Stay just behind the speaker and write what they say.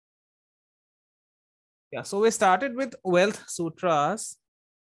Yeah, so we started with wealth sutras.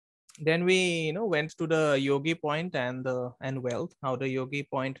 Then we, went to the yogi point and wealth, how the yogi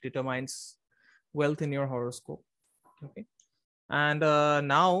point determines wealth in your horoscope. Okay. And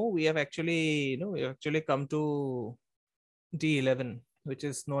now we have actually, we have actually come to D11, which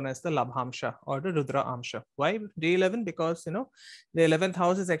is known as the Labhamsha or the Rudra Amsha. Why D11? Because, the 11th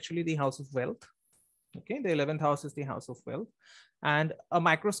house is actually the house of wealth. Okay, the 11th house is the house of wealth, and a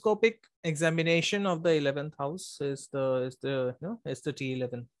microscopic examination of the 11th house is the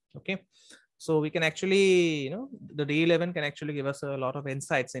D11. Okay, so we can actually, the D11 can actually give us a lot of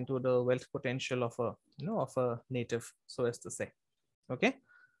insights into the wealth potential of a, of a native, so as to say. Okay,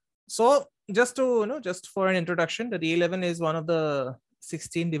 so just to, just for an introduction, the D11 is one of the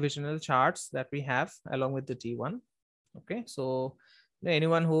 16 divisional charts that we have along with the D1. Okay, so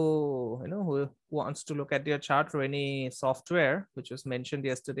anyone who, who wants to look at their chart through any software, which was mentioned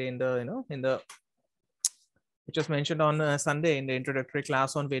yesterday in the, which was mentioned on Sunday in the introductory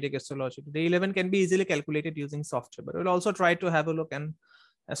class on Vedic astrology, the D11 can be easily calculated using software, but we'll also try to have a look and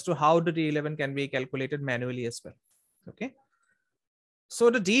as to how the D11 can be calculated manually as well. Okay,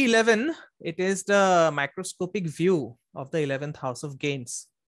 so the D11, it is the microscopic view of the 11th house of gains.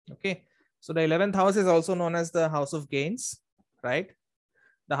 Okay, so the 11th house is also known as the house of gains, right?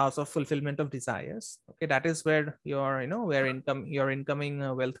 The house of fulfillment of desires. Okay, that is where your, where your incoming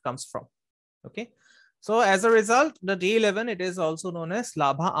wealth comes from. Okay, so as a result, the D11, it is also known as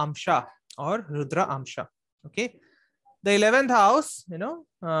Labha Amsha or Rudra Amsha. Okay, the 11th house,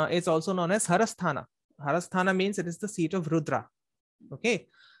 is also known as Harasthana. Harasthana means it is the seat of Rudra. Okay,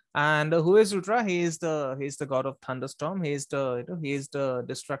 and who is Rudra? He is the god of thunderstorm. He is the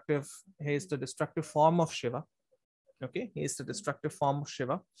destructive form of Shiva. Okay, he is the destructive form of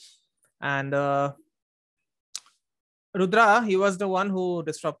Shiva. And Rudra, he was the one who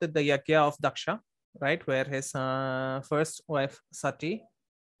disrupted the yajna of Daksha, right, where his first wife Sati,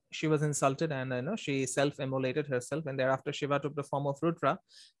 she was insulted, and she self-immolated herself, and thereafter Shiva took the form of Rudra,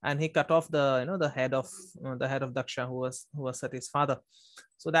 and he cut off the the head of Daksha, who was Sati's father.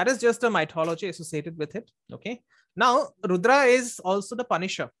 So that is just a mythology associated with it. Okay, now Rudra is also the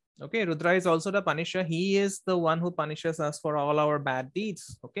punisher. Okay, Rudra is also the punisher. He is the one who punishes us for all our bad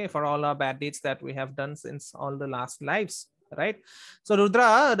deeds. Okay, for all our bad deeds that we have done since all the last lives, right? So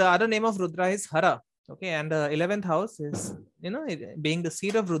Rudra, the other name of Rudra is Hara. Okay, and the 11th house is, being the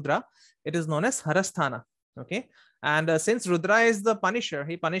seat of Rudra, it is known as Harasthana. Okay, and since Rudra is the punisher,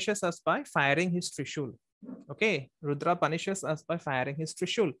 he punishes us by firing his Trishul. Okay, Rudra punishes us by firing his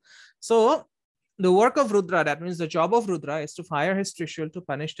Trishul. So the work of Rudra, that means the job of Rudra, is to fire his Trishul to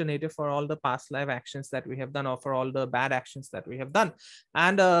punish the native for all the past life actions that we have done, or for all the bad actions that we have done.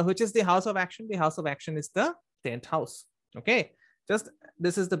 And which is the house of action? The house of action is the 10th house. Okay, just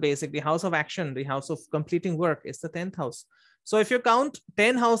this is the basic. The house of action, the house of completing work, is the 10th house. So if you count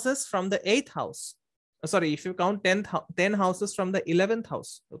 10 houses from the 8th house, sorry, if you count 10 houses from the 11th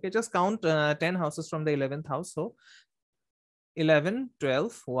house, okay, just count 10 houses from the 11th house. So 11,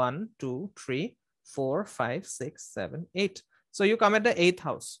 12, 1, 2, 3, 4, 5, 6, 7, 8. So you come at the 8th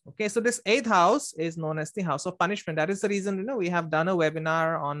house. Okay, so this 8th house is known as the house of punishment. That is the reason, we have done a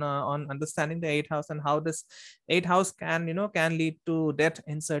webinar on understanding the 8th house and how this 8th house can, can lead to death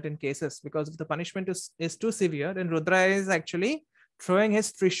in certain cases, because if the punishment is too severe, then Rudra is actually throwing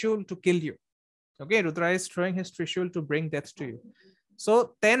his Trishul to kill you. Okay, Rudra is throwing his Trishul to bring death to you.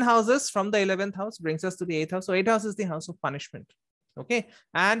 So 10 houses from the 11th house brings us to the 8th house. So 8th house is the house of punishment. Okay,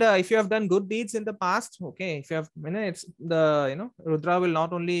 and if you have done good deeds in the past, okay, if you have, it's the, Rudra will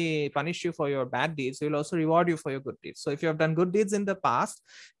not only punish you for your bad deeds, he will also reward you for your good deeds. So if you have done good deeds in the past,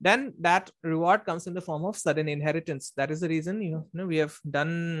 then that reward comes in the form of sudden inheritance. That is the reason, we have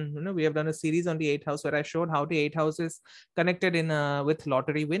done, we have done a series on the 8th house where I showed how the 8th house is connected in with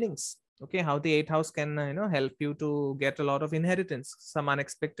lottery winnings. Okay, how the 8th house can help you to get a lot of inheritance, some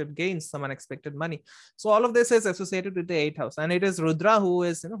unexpected gains, some unexpected money. So all of this is associated with the 8th house, and it is Rudra who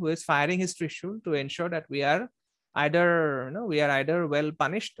is who is firing his Trishul to ensure that we are either well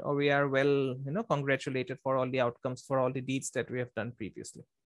punished, or we are well congratulated for all the outcomes, for all the deeds that we have done previously.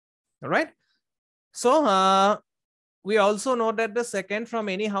 All right, so we also know that the second from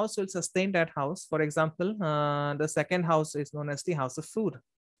any house will sustain that house. For example, the second house is known as the house of food.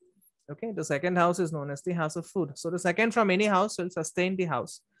 Okay, the second house is known as the house of food. So the second from any house will sustain the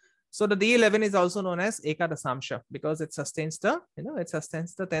house. So the D11 is also known as Ekadasamsha, because it sustains the, it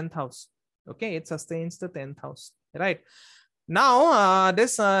sustains the 10th house. Okay, it sustains the 10th house, right? Now,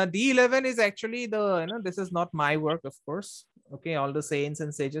 this D11 is actually the, this is not my work, of course. Okay, all the saints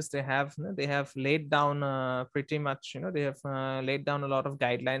and sages, they have laid down pretty much, they have laid down a lot of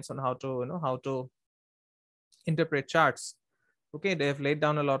guidelines on how to, how to interpret charts. Okay, they have laid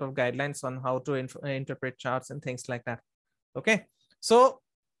down a lot of guidelines on how to interpret charts and things like that. Okay, so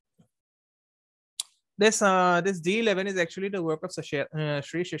this D11 is actually the work of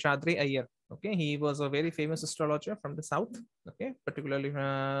Sri Seshadri Iyer. Okay, he was a very famous astrologer from the south. Okay, particularly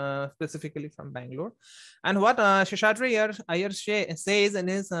specifically from Bangalore. And what Seshadri Iyer says in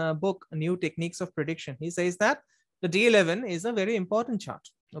his book New Techniques of Prediction, he says that the D11 is a very important chart.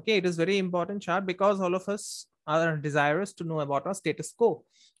 Okay, it is very important chart because all of us are desirous to know about our status quo,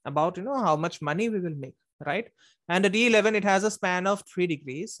 about how much money we will make, right? And the D11, it has a span of 3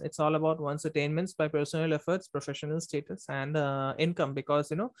 degrees. It's all about one's attainments by personal efforts, professional status, and income,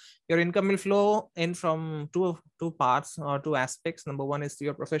 because your income will flow in from two parts or two aspects. Number one is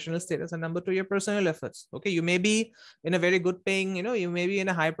your professional status, and number two, your personal efforts. Okay, you may be in a very good paying, you may be in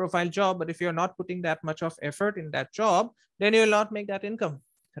a high profile job, but if you're not putting that much of effort in that job, then you will not make that income,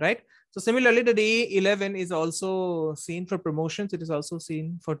 right? So similarly, the D11 is also seen for promotions. It is also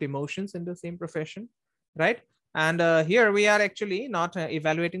seen for demotions in the same profession, right? And here we are actually not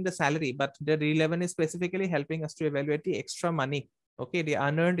evaluating the salary, but the D11 is specifically helping us to evaluate the extra money. Okay, the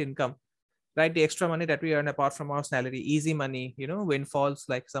unearned income, right? The extra money that we earn apart from our salary, easy money, windfalls,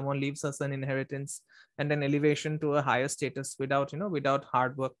 like someone leaves us an inheritance and an elevation to a higher status without, without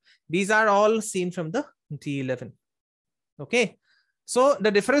hard work. These are all seen from the D11. Okay. So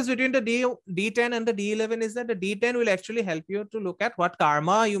the difference between the D10 and the D11 is that the D10 will actually help you to look at what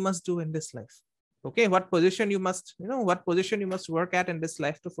karma you must do in this life. Okay, what position you must, what position you must work at in this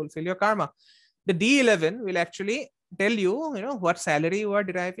life to fulfill your karma. The D11 will actually tell you, what salary you are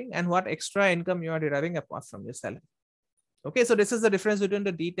deriving and what extra income you are deriving apart from your salary. Okay, so this is the difference between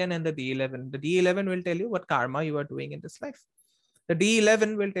the D10 and the D11. The D11 will tell you what karma you are doing in this life. The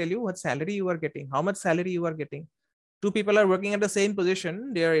D11 will tell you what salary you are getting, how much salary you are getting. Two people are working at the same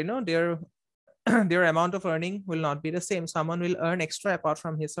position, their amount of earning will not be the same. Someone will earn extra apart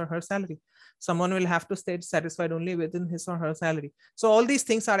from his or her salary. Someone will have to stay satisfied only within his or her salary. So all these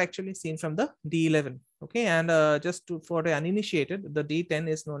things are actually seen from the D11. Okay, and for the uninitiated, the D10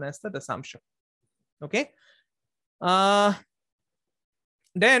 is known as the Dasamsha. Okay.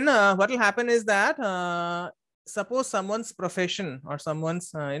 Then what will happen is that suppose someone's profession or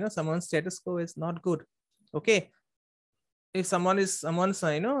someone's status quo is not good. Okay, if someone is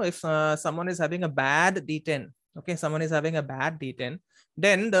having a bad D10, okay, someone is having a bad D10,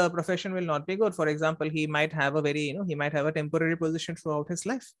 then the profession will not be good. For example, he might have a temporary position throughout his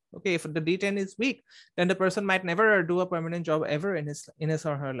life. Okay, if the D10 is weak, then the person might never do a permanent job ever in his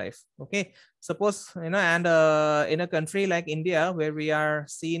or her life. Okay, suppose and in a country like India, where we are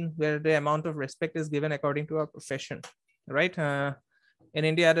seen, where the amount of respect is given according to our profession, right? In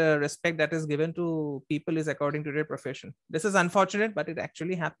India, the respect that is given to people is according to their profession. This is unfortunate, but it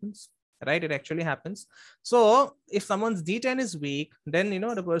actually happens, right? It actually happens. So if someone's D10 is weak, then,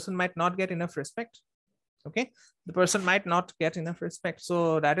 the person might not get enough respect. Okay. The person might not get enough respect.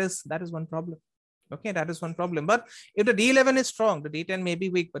 So that is one problem. Okay. That is one problem. But if the D11 is strong, the D10 may be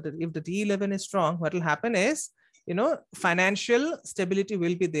weak, but if the D11 is strong, what will happen is, financial stability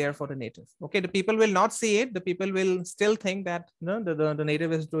will be there for the native. Okay, the people will not see it. The people will still think that the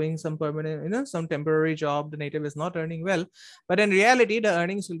native is doing some permanent, some temporary job. The native is not earning well, but in reality, the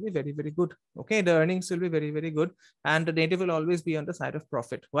earnings will be very, very good. Okay, the earnings will be very, very good, and the native will always be on the side of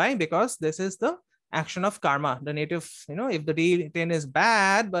profit. Why? Because this is the action of karma. The native, if the D10 is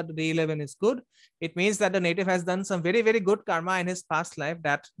bad, but the D11 is good, it means that the native has done some very, very good karma in his past life,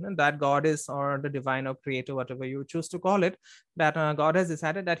 that that God is, or the divine or creator, whatever you choose to call it, that God has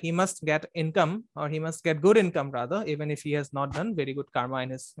decided that he must get income, or he must get good income rather, even if he has not done very good karma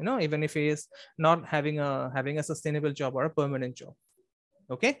in his, even if he is not having a sustainable job or a permanent job.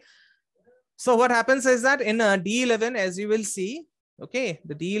 Okay. So what happens is that in D11, as you will see, okay,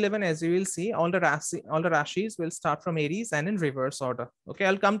 the D11, as you will see, all the rashis will start from Aries and in reverse order. Okay,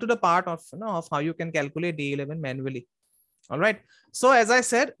 I'll come to the part of, of how you can calculate D11 manually. All right. So as I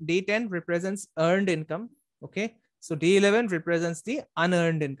said, D10 represents earned income. Okay. So D11 represents the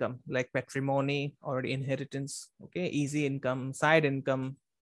unearned income, like patrimony or inheritance. Okay. Easy income, side income,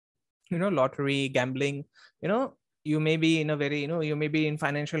 lottery, gambling, you may be in a very, you may be in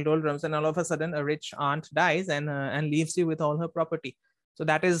financial doldrums, and all of a sudden a rich aunt dies and leaves you with all her property. So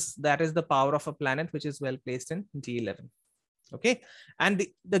that is the power of a planet which is well placed in D11. Okay. And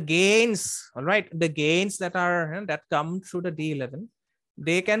the gains, all right, the gains that come through the D11,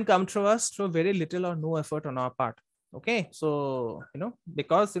 they can come through us through very little or no effort on our part. Okay. So,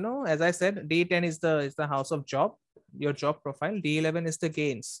 because, as I said, D10 is the house of job, your job profile. D11 is the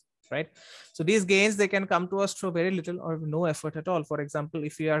gains. right? So these gains, they can come to us through very little or no effort at all. For example,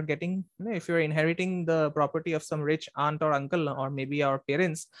 if you are getting, if you're inheriting the property of some rich aunt or uncle, or maybe our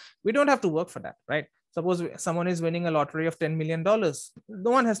parents, we don't have to work for that, right? Suppose someone is winning a lottery of $10 million,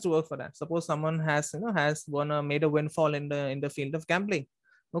 no one has to work for that. Suppose someone has, has made a windfall in the field of gambling.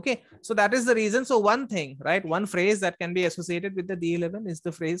 Okay, so that is the reason. So one thing, right, one phrase that can be associated with the D11 is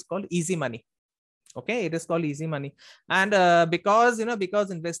the phrase called easy money. Okay, it is called easy money. And because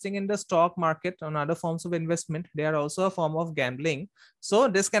because investing in the stock market and other forms of investment, they are also a form of gambling. So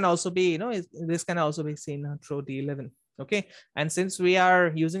this can also be, this can also be seen through D11. Okay, and since we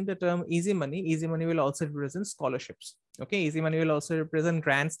are using the term easy money will also represent scholarships. Okay, easy money will also represent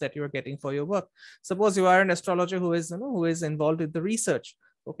grants that you are getting for your work. Suppose you are an astrologer who is, who is involved with the research.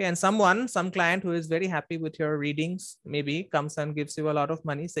 Okay, and some client who is very happy with your readings maybe comes and gives you a lot of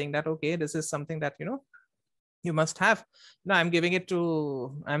money, saying that, okay, this is something that you must have. No, I'm giving it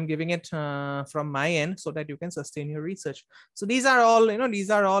from my end so that you can sustain your research. So these are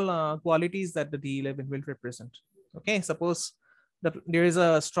all, qualities that the D11 will represent. Okay, suppose there is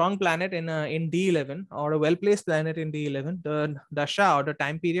a strong planet in D11, or a well-placed planet in D11, the Dasha, or the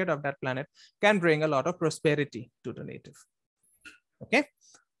time period of that planet, can bring a lot of prosperity to the native. Okay.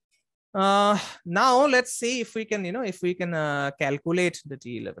 Now let's see if we can, calculate the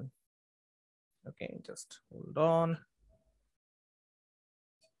D11. Okay, just hold on.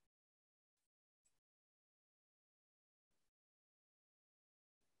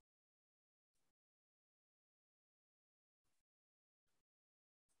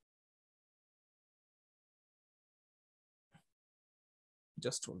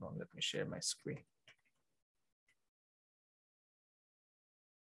 Just hold on, let me share my screen.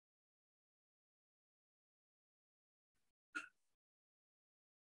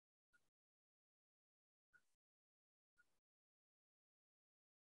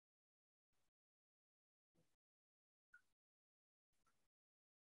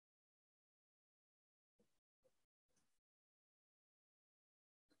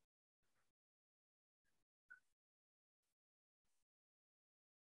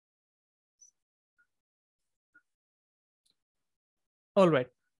 All right,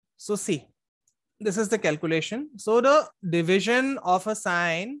 so see, this is the calculation. So the division of a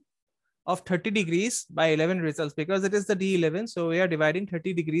sign of 30 degrees by 11 results, because it is the D11, so we are dividing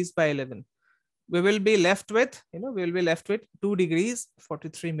 30 degrees by 11. We will be left with, 2 degrees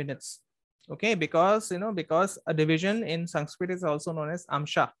 43 minutes. Okay, because because a division in Sanskrit is also known as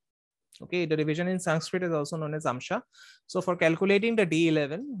amsha. Okay, the division in Sanskrit is also known as amsha. So for calculating the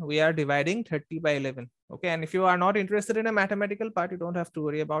D11, we are dividing 30 by 11. Okay, and if you are not interested in a mathematical part, you don't have to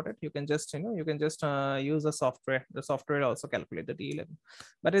worry about it. You can just, use a software. The software will also calculate the D11.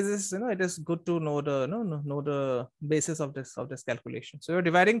 But it is, it is good to know the, know the basis of this calculation. So you're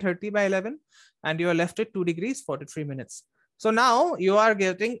dividing 30 by 11, and you are left with 2 degrees 43 minutes. So now you are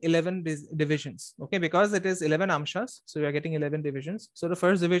getting 11 divisions, okay, because it is 11 amshas. So you are getting 11 divisions. So the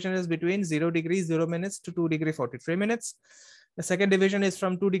first division is between 0 degrees 0 minutes to 2 degree 43 minutes. The second division is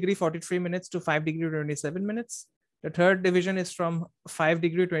from 2 degree 43 minutes to 5 degree 27 minutes. The third division is from 5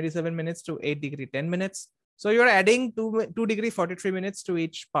 degree 27 minutes to 8 degree 10 minutes. So you're adding 2 degree 43 minutes to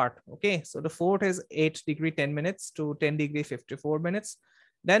each part. Okay, so the fourth is 8 degree 10 minutes to 10 degree 54 minutes.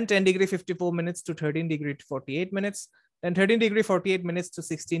 Then 10 degree 54 minutes to 13 degree 48 minutes. Then 13 degree 48 minutes to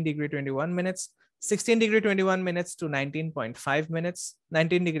 16 degree 21 minutes, 16 degree 21 minutes to 19.5 minutes,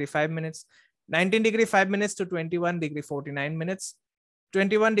 19 degree 5 minutes, 19 degree 5 minutes to 21 degree 49 minutes,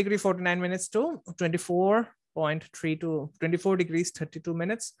 21 degree 49 minutes to 24.3 to 24 degrees 32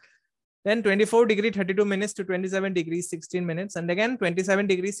 minutes, then 24 degree 32 minutes to 27 degrees 16 minutes, and again 27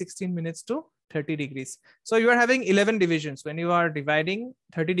 degrees 16 minutes to 30 degrees. So you are having 11 divisions. When you are dividing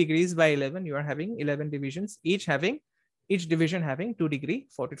 30 degrees by 11, you are having 11 divisions, each division having 2 degree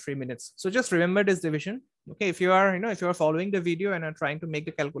 43 minutes. So just remember this division. Okay, if you are, if you are following the video and are trying to make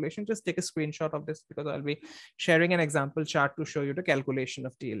the calculation, just take a screenshot of this, because I'll be sharing an example chart to show you the calculation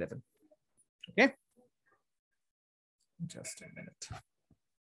of D11. Okay, just a minute.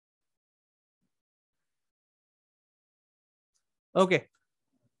 Okay,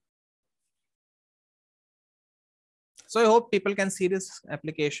 so I hope people can see this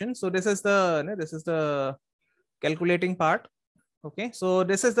application. So this is the calculating part. Okay, so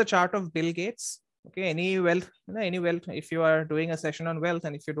this is the chart of Bill Gates. Okay, any wealth, if you are doing a session on wealth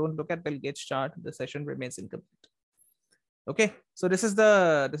and if you don't look at Bill Gates chart, the session remains incomplete. Okay, so this is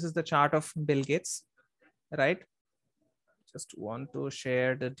the chart of Bill Gates, right? Just want to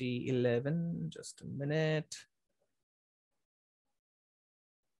share the D11, just a minute.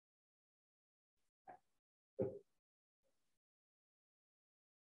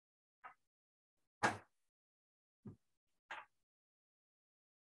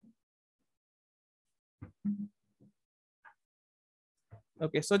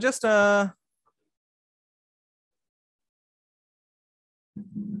 Okay, so just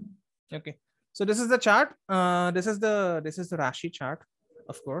okay, so this is the chart. This is the Rashi chart,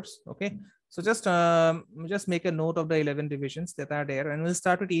 of course. Okay, so just make a note of the 11 divisions that are there, and we'll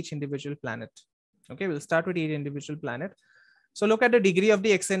start with each individual planet. Okay, we'll start with each individual planet. So look at the degree of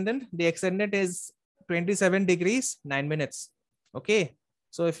the ascendant. The ascendant is 27 degrees 9 minutes. Okay,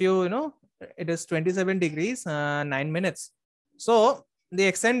 so if you know it is 27 degrees 9 minutes. So the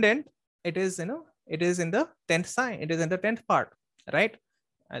ascendant, it is it is in the 10th sign. It is in the 10th part, right?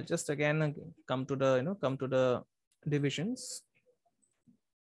 I'll just again come to the divisions.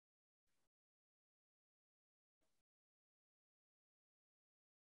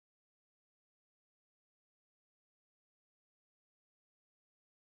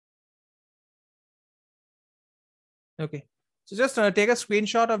 Okay, so just take a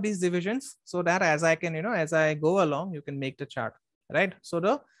screenshot of these divisions so that as I can, as I go along, you can make the chart, right? So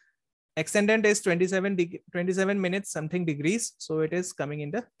the ascendant is 27 minutes something degrees. So it is coming in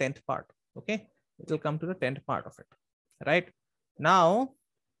the 10th part. Okay, it will come to the 10th part of it, right? Now,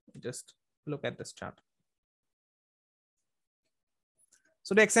 just look at this chart.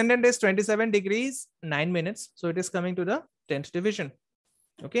 So the ascendant is 27 degrees 9 minutes. So it is coming to the 10th division.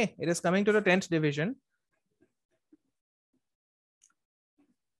 Okay, it is coming to the 10th division.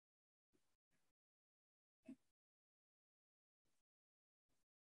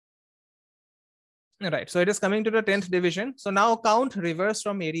 Right, so it is coming to the 10th division. So now count reverse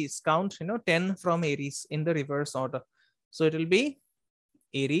from Aries. Count 10 from Aries in the reverse order. So it will be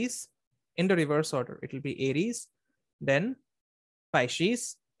Aries in the reverse order. It will be Aries, then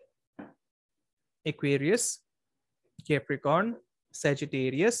Pisces, Aquarius, Capricorn,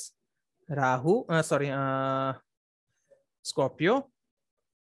 Sagittarius, Scorpio,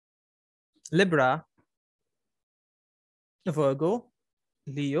 Libra, Virgo,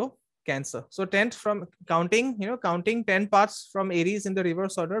 Leo, Cancer. So 10th from counting 10 parts from Aries in the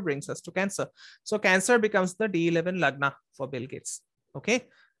reverse order brings us to Cancer. So Cancer becomes the D11 Lagna for Bill Gates. Okay.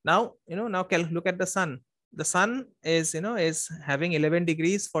 Now, look at the sun. The sun is having 11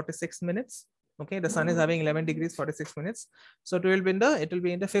 degrees 46 minutes. Okay, the sun is having 11 degrees 46 minutes. So it will be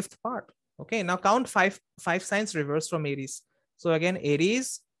in the 5th part. Okay, now count five signs reverse from Aries. So again,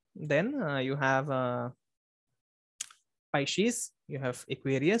 Aries, then you have Pisces, you have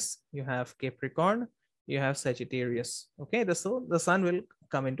Aquarius, you have Capricorn, you have Sagittarius. Okay, so the sun will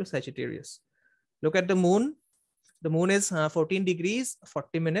come into Sagittarius. Look at the moon. The moon is 14 degrees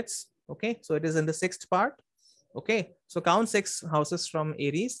 40 minutes. Okay, so it is in the 6th part. Okay, so count 6 houses from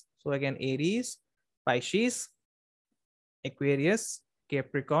Aries. So again, Aries, Pisces, Aquarius,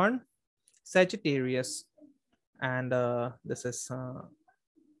 Capricorn, Sagittarius, and this is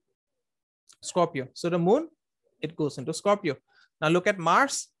Scorpio. So the moon, it goes into Scorpio. Now look at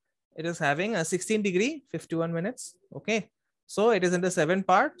Mars. It is having a 16 degree 51 minutes. Okay, so it is in the 7th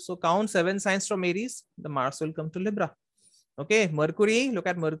part. So count 7 signs from Aries. The Mars will come to Libra. Okay, Mercury. Look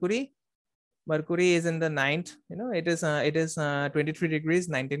at Mercury. Mercury is in the 9th. It is 23 degrees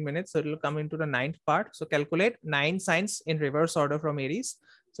 19 minutes. So it will come into the 9th part. So calculate 9 signs in reverse order from Aries.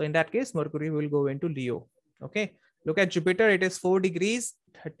 So in that case, Mercury will go into Leo. Okay, look at Jupiter. It is 4 degrees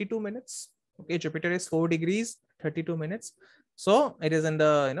 32 minutes. Okay, Jupiter is 4 degrees 32 minutes. So it is in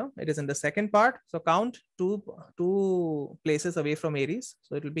the it is in the 2nd part. So count two places away from Aries.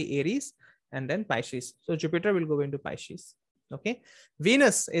 So it will be Aries and then Pisces. So Jupiter will go into Pisces. Okay,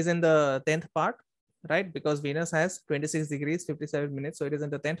 Venus is in the 10th part, right? Because Venus has 26 degrees 57 minutes. So it is in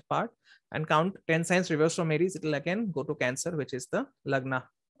the 10th part, and count 10 signs reverse from Aries. It will again go to Cancer, which is the Lagna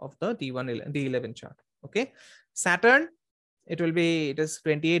of the D11 chart. Okay, Saturn, it is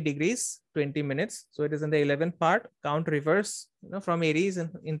 28 degrees 20 minutes. So it is in the 11th part. Count reverse from Aries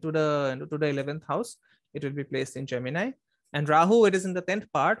into the 11th house. It will be placed in Gemini. And Rahu, it is in the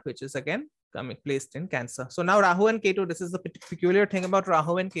 10th part, which is again placed in Cancer. So now Rahu and Ketu, this is the peculiar thing about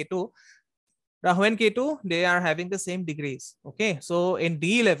Rahu and Ketu. Rahu and Ketu, they are having the same degrees. Okay, so in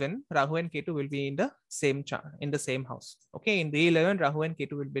D11, Rahu and Ketu will be in the same chart, in the same house. Okay, in D11, Rahu and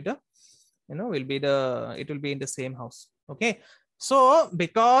Ketu will be it will be in the same house. Okay, so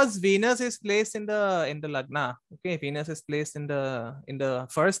because Venus is placed in the Lagna, okay, Venus is placed in the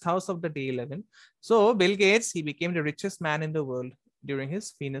 1st house of the D11. So Bill Gates, he became the richest man in the world during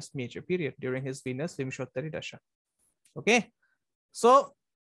his Venus major period, during his Venus Vimshottari Dasha. Okay, so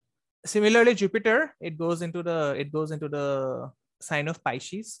similarly, Jupiter, it goes into the sign of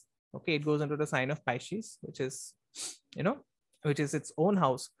Pisces. Okay, it goes into the sign of Pisces, which is its own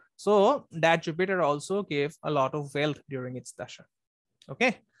house. So that Jupiter also gave a lot of wealth during its Dasha.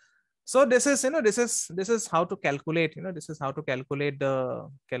 Okay, So this is, this is how to calculate, this is how to calculate the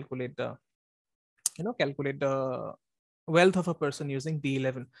calculate the wealth of a person using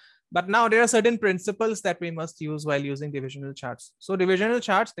D11. But now there are certain principles that we must use while using divisional charts. So divisional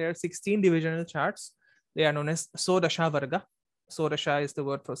charts, there are 16 divisional charts. They are known as So Dasha Varga. So Dasha is the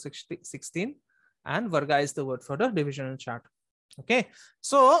word for 16 and Varga is the word for the divisional chart. Okay,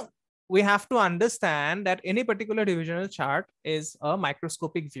 so we have to understand that any particular divisional chart is a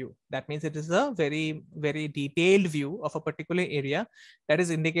microscopic view. That means it is a very, very detailed view of a particular area that is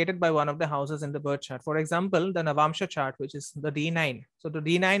indicated by one of the houses in the birth chart. For example, the Navamsha chart, which is the D9. So the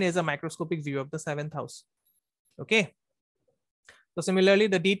D9 is a microscopic view of the 7th house. Okay. So similarly,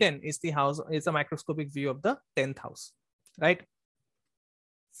 the D10 is a microscopic view of the 10th house, right?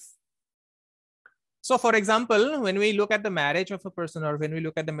 So for example, when we look at the marriage of a person or when we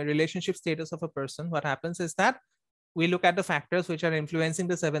look at the relationship status of a person, what happens is that we look at the factors which are influencing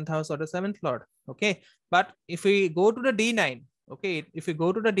the 7th house or the 7th lord. Okay. But if we go to the D9, okay, if we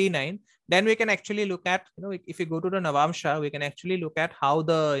go to the D9, then we can actually look at, if we go to the Navamsha, we can actually look at how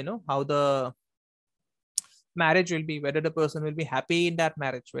the, how the marriage will be, whether the person will be happy in that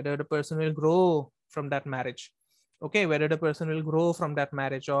marriage, whether the person will grow from that marriage. Okay. Whether the person will grow from that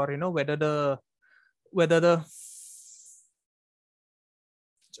marriage, or, whether the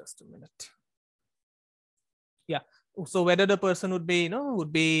just a minute. Yeah. So whether the person would be,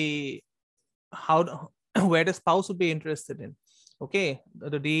 where the spouse would be interested in. Okay.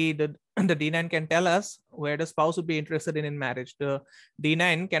 The D9 can tell us where the spouse would be interested in marriage. The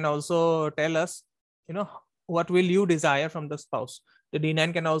D9 can also tell us, what will you desire from the spouse. The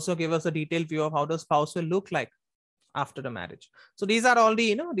D9 can also give us a detailed view of how the spouse will look like after the marriage. So these are all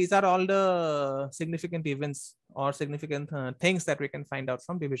the, these are all the significant events or significant things that we can find out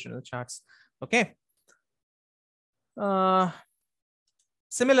from divisional charts. Okay.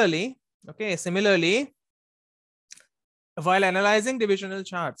 Similarly, while analyzing divisional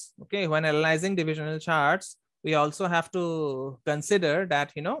charts, when analyzing divisional charts, we also have to consider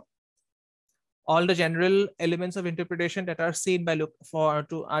that, all the general elements of interpretation that are seen by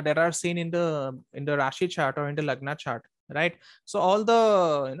that are seen in the Rashi chart or in the Lagna chart, right? So all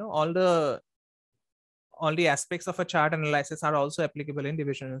the aspects of a chart analysis are also applicable in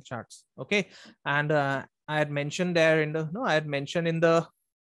divisional charts. Okay. And I had mentioned there in the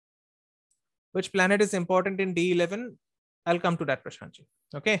which planet is important in D11. I'll come to that, Prashantji.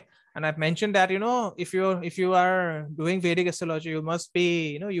 Okay. And I've mentioned that, if you are doing Vedic astrology, you must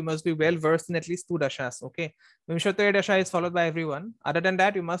be well versed in at least 2 dashas. Okay. Vimshataya Dasha is followed by everyone. Other than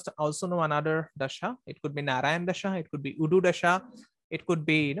that, you must also know another dasha. It could be Narayan Dasha, it could be Udu Dasha, it could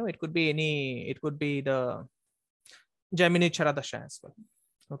be, it could be the Jaimini Chara Dasha as well.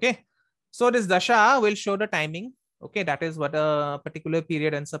 Okay. So this dasha will show the timing. Okay. That is what a particular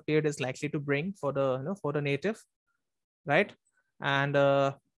period and subperiod is likely to bring for the, for the native. Right. And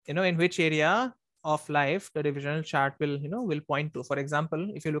in which area of life the divisional chart will point to. For example,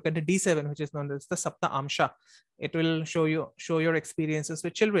 if you look at the D7, which is known as the Sapta Amsha, it will show your experiences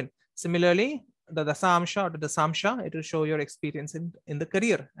with children. Similarly, the Dasa Amsha or the Dasamsha, it will show your experience in the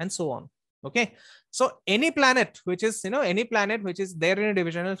career and so on. Okay. So any planet which is there in a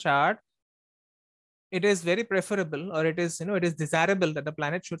divisional chart, it is very preferable, or it is desirable that the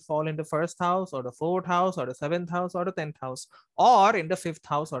planet should fall in the 1st house or the 4th house or the 7th house or the 10th house or in the 5th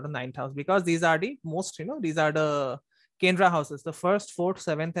house or the 9th house, because these are the most, these are the Kendra houses. The 1st, 4th,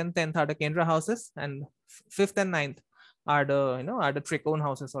 7th and 10th are the Kendra houses, and 5th and 9th are the Trikone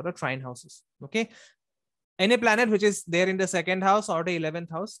houses or the trine houses. Okay. Any planet which is there in the 2nd house or the 11th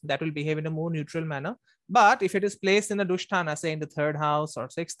house, that will behave in a more neutral manner. But if it is placed in a Dushtana, say in the 3rd house or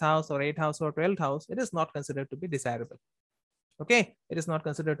 6th house or 8th house or 12th house, it is not considered to be desirable. Okay, it is not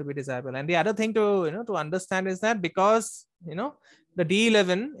considered to be desirable. And the other thing to to understand is that because the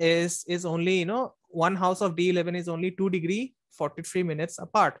D11 is only one house of D11 is only 2 degrees 43 minutes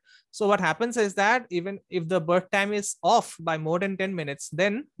apart. So what happens is that even if the birth time is off by more than 10 minutes,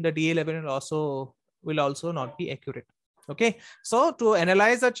 then the D11 will also not be accurate. Okay. So to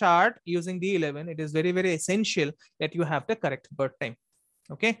analyze a chart using D11, it is very, very essential that you have the correct birth time.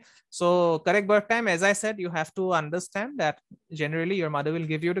 Okay. So correct birth time, as I said, you have to understand that generally your mother will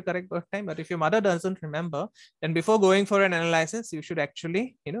give you the correct birth time. But if your mother doesn't remember, then before going for an analysis, you should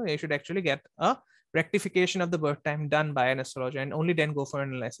actually, get a rectification of the birth time done by an astrologer, and only then go for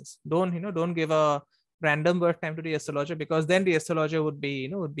an analysis. Don't give a random birth time to the astrologer, because then the astrologer would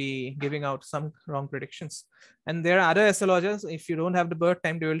be giving out some wrong predictions. And there are other astrologers, if you don't have the birth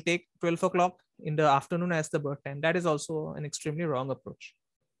time, they will take 12 o'clock in the afternoon as the birth time. That is also an extremely wrong approach.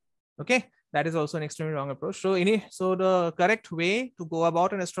 Okay. That is also an extremely wrong approach. So the correct way to go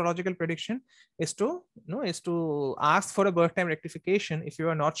about an astrological prediction is to ask for a birth time rectification if you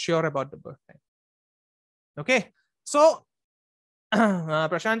are not sure about the birth time. Okay, so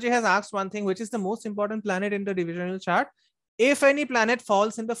Prashantji has asked one thing, which is the most important planet in the divisional chart. If any planet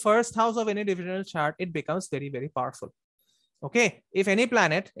falls in the first house of any divisional chart, it becomes very, very powerful. Okay, if any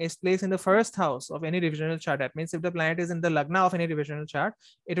planet is placed in the first house of any divisional chart, that means if the planet is in the lagna of any divisional chart,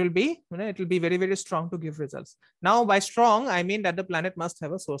 it will be, it will be very, very strong to give results. Now, by strong, I mean that the planet must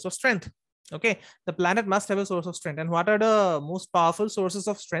have a source of strength. Okay, the planet must have a source of strength. And what are the most powerful sources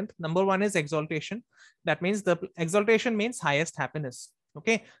of strength? Number one is exaltation. That means the exaltation means highest happiness.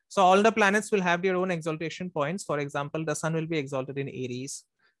 Okay, so all the planets will have their own exaltation points. For example, the sun will be exalted in Aries,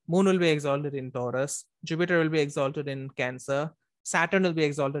 moon will be exalted in Taurus, Jupiter will be exalted in Cancer, Saturn will be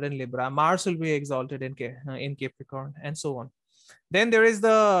exalted in Libra, Mars will be exalted in Capricorn, and so on. Then there is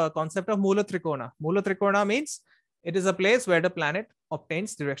the concept of Mula Trikona. Mula Trikona means it is a place where the planet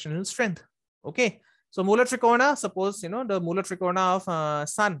obtains directional strength. Okay, so Mula Trikona, suppose the Mula Trikona of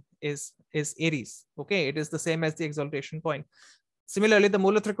Sun is Aries. Okay, it is the same as the exaltation point. Similarly, the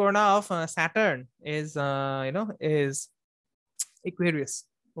Mula Trikona of Saturn is is Aquarius.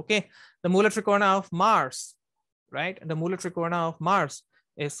 Okay, the Mula Trikona of Mars, right? The Mula Trikona of Mars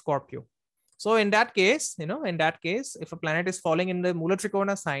is Scorpio. So in that case, if a planet is falling in the Mula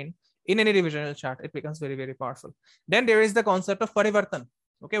Trikona sign in any divisional chart, it becomes very, very powerful. Then there is the concept of Parivartan.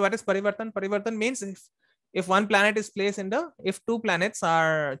 Okay, what is Parivartan? Parivartan means if one planet is placed if two planets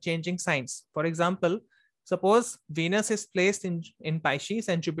are changing signs. For example, suppose Venus is placed in Pisces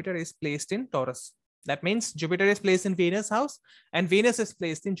and Jupiter is placed in Taurus. That means Jupiter is placed in Venus' house and Venus is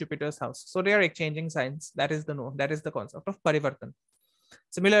placed in Jupiter's house. So they are exchanging signs. That is the concept of Parivartan.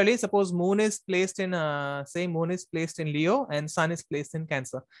 Similarly, suppose moon is placed in Leo and sun is placed in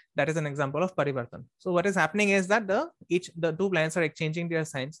Cancer. That is an example of Parivartan. So what is happening is that the two planets are exchanging their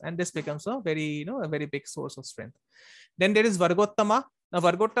signs, and this becomes a very big source of strength. Then there is Vargottama. Now,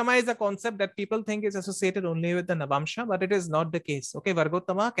 Vargottama is a concept that people think is associated only with the Navamsha, but it is not the case. Okay,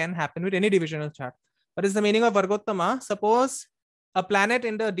 Vargottama can happen with any divisional chart. What is the meaning of Vargottama? Suppose a planet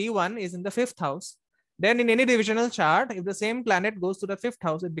in the D1 is in the 5th house. Then in any divisional chart, if the same planet goes to the 5th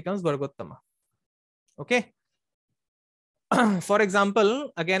house, it becomes Vargottama. Okay. For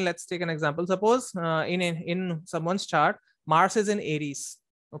example, again, let's take an example. Suppose in someone's chart, Mars is in Aries.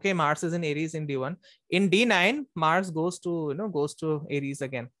 Okay, Mars is in Aries in D1. In D9, Mars goes to Aries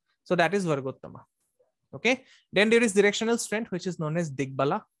again. So that is Vargottama. Okay. Then there is directional strength, which is known as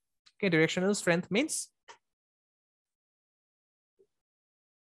Digbala. Okay, directional strength means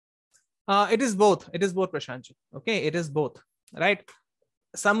it is both. It is both, Prashantji. Okay, it is both. Right.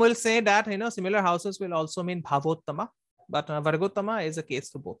 Some will say that similar houses will also mean Bhavottama, but Vargottama is a case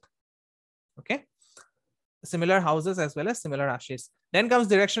for both. Okay. Similar houses as well as similar rashis. Then comes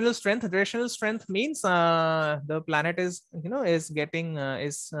directional strength. Directional strength means the planet is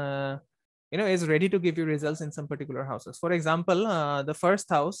ready to give you results in some particular houses. For example, the first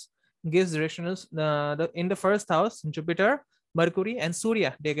house gives directional. In the first house, Jupiter, Mercury, and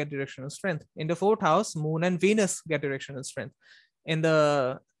Surya, they get directional strength. In the 4th house, Moon and Venus get directional strength. In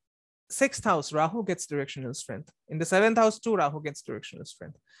the 6th house, Rahu gets directional strength. In the 7th house too, Rahu gets directional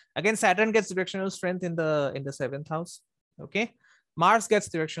strength. Again, Saturn gets directional strength in the 7th house. Okay, Mars gets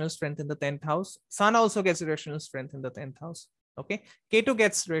directional strength in the 10th house. Sun also gets directional strength in the 10th house. Okay, Ketu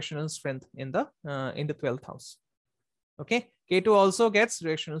gets directional strength in the 12th house. Okay, Ketu also gets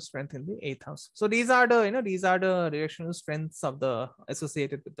directional strength in the 8th house. So these are the directional strengths of the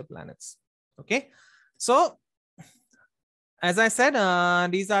associated with the planets. Okay, so as I said,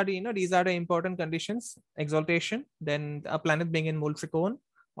 these are the important conditions: exaltation, then a planet being in Mul Trikon,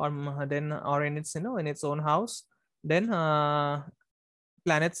 or in its own house, then two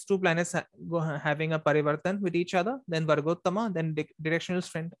planets having a parivartan with each other, then Vargottama, then directional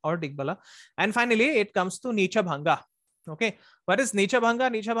strength or Digbala, and finally it comes to Nicha Bhanga. Okay, what is Nicha Bhanga?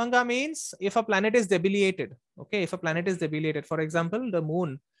 Nicha Bhanga means if a planet is debilitated. Okay, if a planet is debilitated, for example, the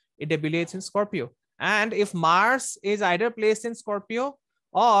moon, it debilitates in Scorpio. And if Mars is either placed in Scorpio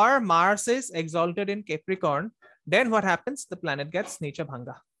or Mars is exalted in Capricorn, then what happens? The planet gets Nicha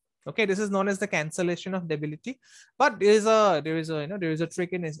Bhanga. Okay, this is known as the cancellation of debility. But there is a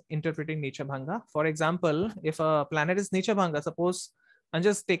trick in interpreting Nicha Bhanga. For example, if a planet is Nicha Bhanga, suppose I'm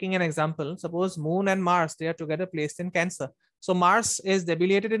just taking an example. Suppose Moon and Mars, they are together placed in Cancer. So Mars is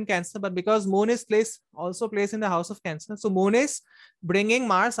debilitated in Cancer, but because Moon is also placed in the house of Cancer, so Moon is bringing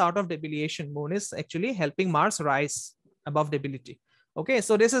Mars out of debilitation. Moon is actually helping Mars rise above debility. Okay,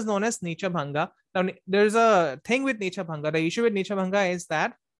 so this is known as Nicha Bhanga. Now, there's a thing with Nicha Bhanga. The issue with Nicha Bhanga is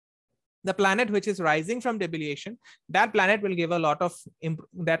that the planet which is rising from debilitation, that planet will give a lot of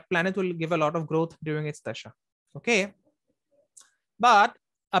growth during its dasha. Okay, but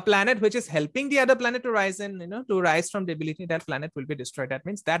a planet which is helping the other planet to rise to rise from debility, that planet will be destroyed. That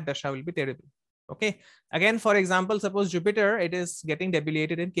means that dasha will be terrible. Okay, again, for example, suppose Jupiter, it is getting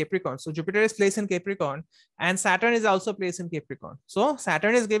debilitated in Capricorn. So Jupiter is placed in Capricorn and Saturn is also placed in Capricorn. So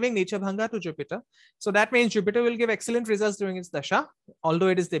Saturn is giving Nicha Bhanga to Jupiter. So that means Jupiter will give excellent results during its dasha, although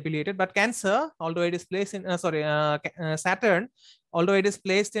it is debilitated. But Cancer, although it is placed in Saturn, although it is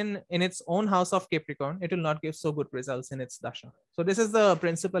placed in its own house of Capricorn, it will not give so good results in its dasha. So this is the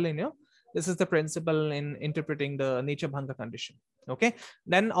principle in interpreting the Nicha Bhanga condition. Okay,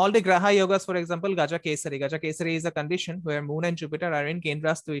 then all the Graha yogas, for example, Gaja Kesari is a condition where Moon and Jupiter are in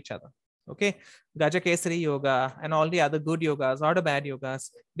kendras to each other. Okay, Gaja Kesari yoga and all the other good yogas or the bad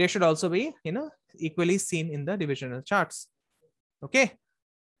yogas, they should also be equally seen in the divisional charts. Okay,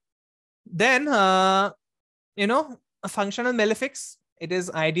 then functional malefics, it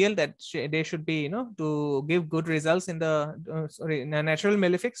is ideal that they should be to give good results in the natural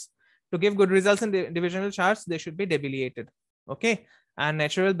malefics. To give good results in the divisional charts, they should be debilitated. Okay, and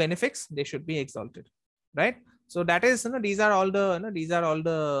natural benefics, they should be exalted, right? So that is these are all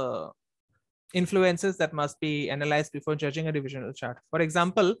the influences that must be analyzed before judging a divisional chart. For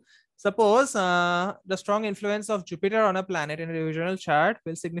example, suppose the strong influence of Jupiter on a planet in a divisional chart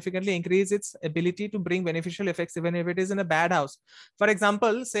will significantly increase its ability to bring beneficial effects even if it is in a bad house. For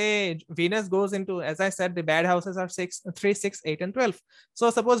example, say Venus goes into, as I said, the bad houses are 3, 6, 8 and 12. So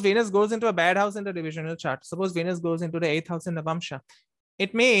suppose Venus goes into a bad house in the divisional chart. Suppose Venus goes into the 8th house in Navamsha.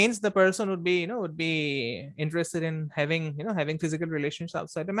 It means the person would be interested in having physical relations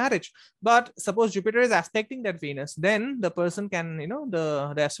outside the marriage. But suppose Jupiter is aspecting that Venus, then the person can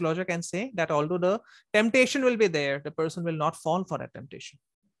the astrologer can say that although the temptation will be there, the person will not fall for that temptation.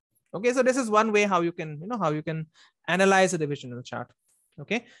 Okay, so this is one way how you can analyze a divisional chart.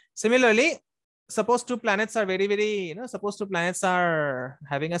 Okay, similarly, suppose two planets are suppose two planets are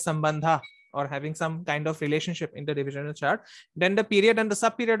having a sambandha or having some kind of relationship in the divisional chart, then the period and the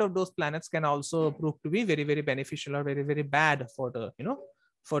sub period of those planets can also prove to be very, very beneficial or very, very bad for the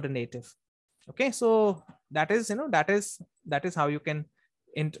for the native. Okay, so that is how you can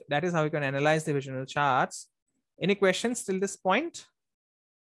analyze divisional charts. Any questions till this point?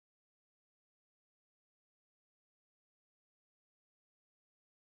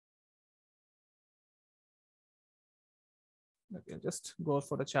 Okay, just go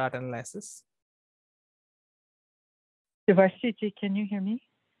for the chart analysis. Devashiji, can you hear me?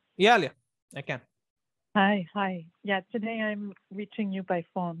 Yeah, I can. Hi. Yeah, today I'm reaching you by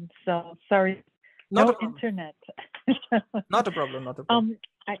phone, so sorry. Not no internet. Not a problem. That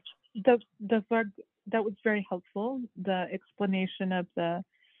was very helpful. The explanation of the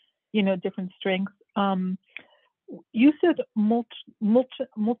different strengths. You said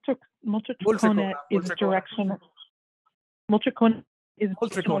multitrikona is directional. Multitrikona is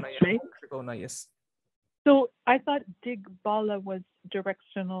directional, right? Multitrikona, yes. So I thought Digbala was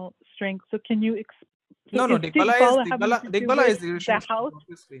directional strength. So can you No, Digbala is directional house.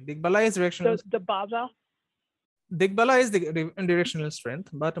 Digbala is directional. The Baba. Digbala is the directional strength,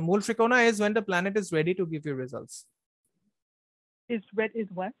 but Multitrikona is when the planet is ready to give you results. Is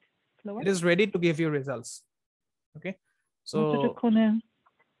what? Slower? It is ready to give you results. Okay, so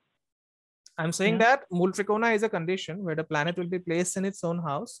I'm saying that Multitrikona is a condition where the planet will be placed in its own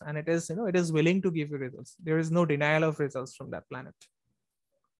house and it is willing to give you results. There is no denial of results from that planet.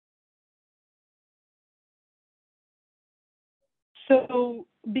 So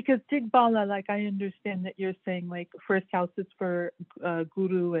because Digbala, like I understand that you're saying like first house is for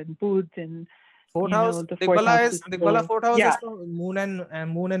Guru and Budh and fourth house. Digbala fourth house is for Moon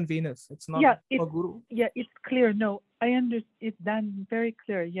and Venus. It's not for Guru. Yeah, it's clear. No, I understand. It's done very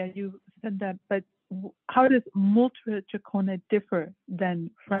clear. Yeah, you said that. But how does Multitrikona differ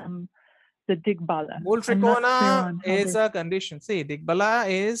then from the Digbala? Multitrikona is a condition. See, Digbala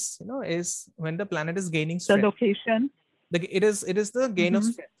is when the planet is gaining strength. The location. It is the gain of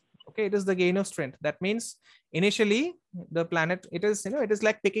strength. Okay, it is the gain of strength. That means initially the planet, it is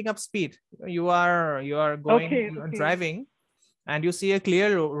like picking up speed. You are going, driving, and you see a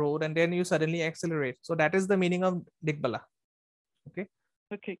clear road, and then you suddenly accelerate. So that is the meaning of Digbala. Okay.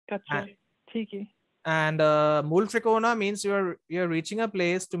 Okay, gotcha. And Multitrikona means you're reaching a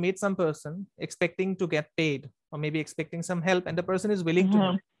place to meet some person, expecting to get paid, or maybe expecting some help, and the person is willing to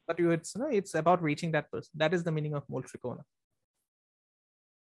help. But it's about reaching that person. That is the meaning of Multitrikona.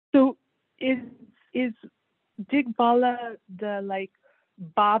 So is Digbala the like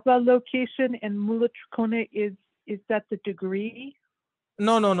Baba location and Multitrikona is that the degree?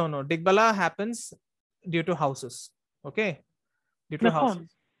 No. Digbala happens due to houses. Okay. Due to houses.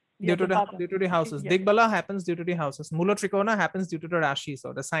 Yeah, Due to the houses. Yeah. Digbala happens due to the houses. Mula Trikona happens due to the rashis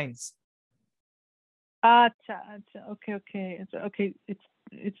or the signs. Acha. Okay.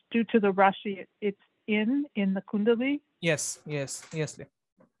 It's due to the Rashi. It's in the Kundali. Yes.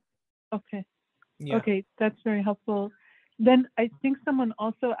 Okay. Yeah. Okay, that's very helpful. Then I think someone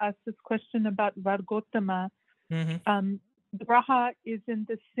also asked this question about Vargottama. Graha is in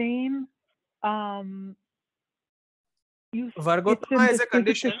the same. Vargottama is a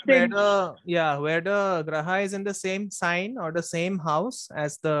condition where the Graha is in the same sign or the same house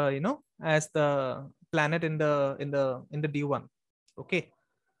as the as the planet in the D1. Okay.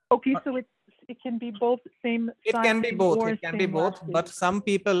 Okay, so it can be both same. It can be both. It can be both. Rashi. But some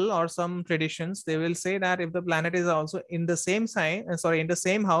people or some traditions, they will say that if the planet is also in the same sign, in the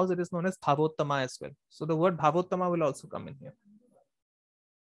same house, it is known as Bhavottama as well. So the word Bhavottama will also come in here.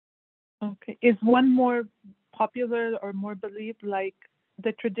 Okay. Is one more popular or more believed, like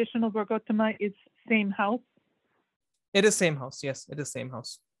the traditional Vargottama is same house? It is same house. Yes, it is same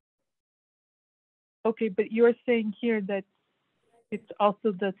house. Okay, but you're saying here that it's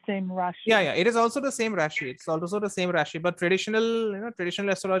also the same Rashi. Yeah, it is also the same Rashi. It's also the same Rashi, but traditional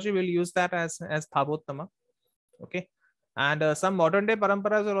astrology will use that as Bhavottama. Okay. And some modern day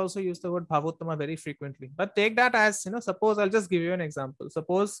paramparas will also use the word Bhavottama very frequently. But take that as, suppose I'll just give you an example.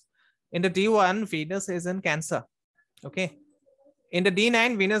 Suppose in the D1, Venus is in Cancer. Okay. In the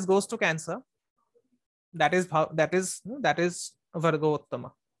D9, Venus goes to Cancer. That is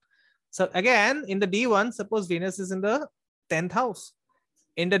Vargottama. So again, in the D1, suppose Venus is in the 10th house.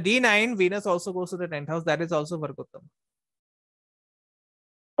 In the D9, Venus also goes to the 10th house. That is also Vargottama.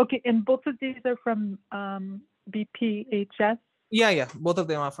 Okay, and both of these are from BPHS? Yeah. Both of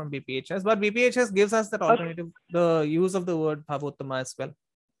them are from BPHS. But BPHS gives us that alternative, the use of the word Bhavottama as well.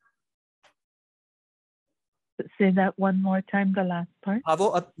 Say that one more time, the last part.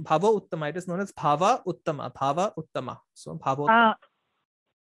 Bhava Uttama. It is known as Bhava Uttama. Bhava Uttama. So Bhavottama.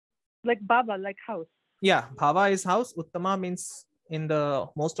 Like Baba, like house. Yeah, Bhava is house. Uttama means in the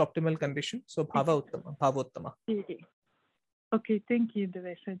most optimal condition. So Bhava Uttama. Bhavottama. Okay, thank you,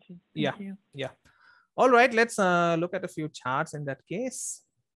 Deveshaji. Thank you. Yeah. All right, let's look at a few charts in that case.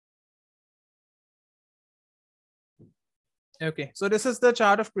 Okay, so this is the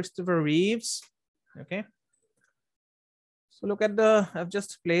chart of Christopher Reeves. Okay. So look at I've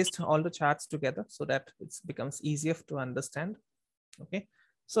just placed all the charts together so that it becomes easier to understand. Okay.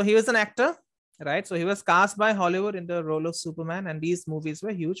 So he was an actor, right? So he was cast by Hollywood in the role of Superman, and these movies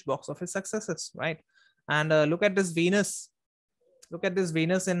were huge box office successes, right? And look at this Venus. Look at this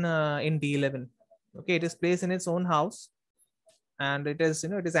Venus in D11. Okay, it is placed in its own house, and it is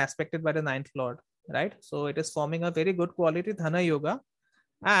it is aspected by the 9th lord, right? So it is forming a very good quality Dhana Yoga,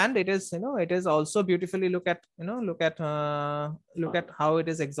 and it is it is also beautifully look at how it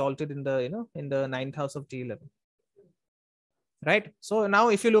is exalted in the in the 9th house of D11. Right. So now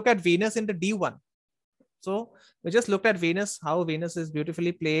if you look at Venus in the D1, so we just looked at Venus, how Venus is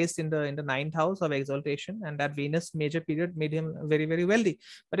beautifully placed in the 9th house of exaltation, and that Venus major period made him very, very wealthy.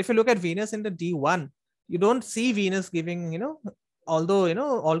 But if you look at Venus in the D1, you don't see Venus giving,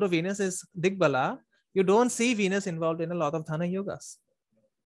 although Venus is Digbala, you don't see Venus involved in a lot of Dhana Yogas.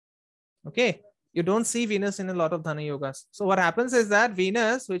 Okay. You don't see Venus in a lot of Dhana Yogas. So what happens is that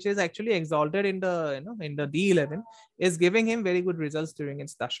Venus, which is actually exalted in the in the D11, is giving him very good results during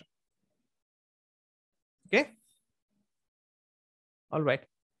its Dasha. Okay. All right.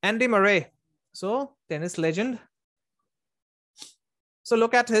 Andy Murray. So tennis legend. So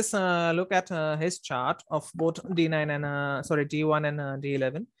look at his chart of both D9 and D1 and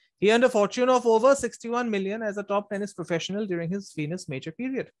D11. He earned a fortune of over 61 million as a top tennis professional during his Venus major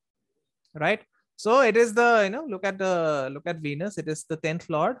period. Right. So it is the, look at Venus. It is the 10th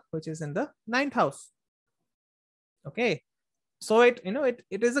lord, which is in the 9th house. Okay. So it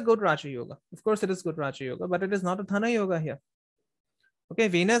is a good Raja Yoga. Of course, it is good Raja Yoga, but it is not a Dhana Yoga here. Okay.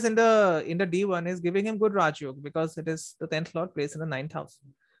 Venus in the D1 is giving him good Raja Yoga because it is the 10th lord placed in the 9th house.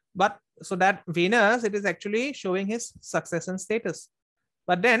 But so that Venus, it is actually showing his success and status.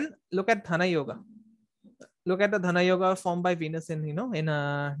 But then look at Dhana Yoga. Look at the Dhana Yoga formed by Venus in, in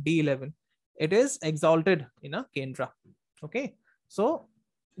D11. It is exalted in a Kendra. Okay. So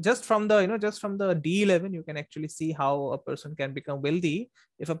just from the, D11, you can actually see how a person can become wealthy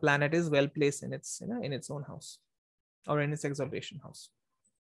if a planet is well placed in its, in its own house or in its exaltation house.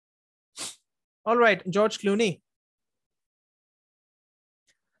 All right. George Clooney.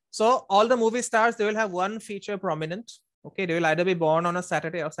 So all the movie stars, they will have one feature prominent. Okay. They will either be born on a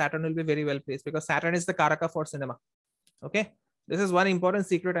Saturday or Saturn will be very well placed because Saturn is the Karaka for cinema. Okay. This is one important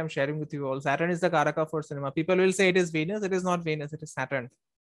secret I'm sharing with you all. Saturn is the Karaka for cinema. People will say it is Venus. It is not Venus. It is Saturn.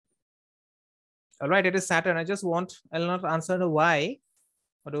 All right, it is Saturn. I'll not answer the why.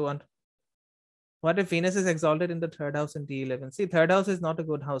 What do you want? What if Venus is exalted in the third house in D11? See, third house is not a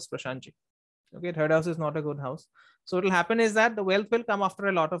good house, Prashantji. Okay, third house is not a good house. So what will happen is that the wealth will come after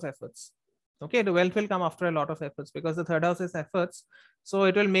a lot of efforts. Okay, the wealth will come after a lot of efforts because the third house is efforts. So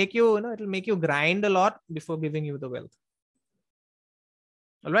it will make you, it will make you grind a lot before giving you the wealth.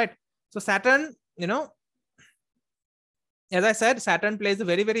 All right. So Saturn, as I said, Saturn plays a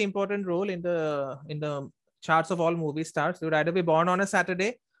very, very important role in the charts of all movie stars. They would either be born on a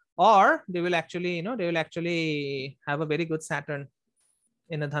Saturday, or they will actually, have a very good Saturn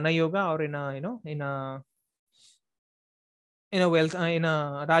in a Dhana Yoga, or in a wealth in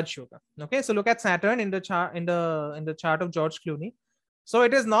a Raj Yoga. Okay, so look at Saturn in the chart in the chart of George Clooney. So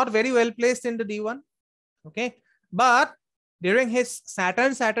it is not very well placed in the D1. Okay, but during his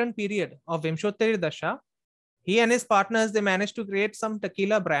Saturn period of Vimshottari Dasha, he and his partners, they managed to create some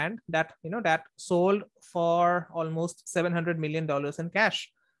tequila brand that that sold for almost $700 million in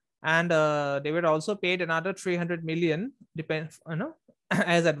cash, and they were also paid another 300 million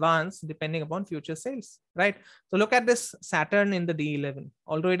as advance depending upon future sales. Right. So look at this Saturn in the D11.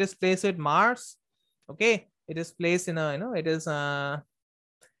 Although it is placed with Mars, okay, it is placed in a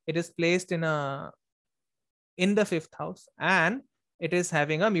it is placed in the fifth house, and it is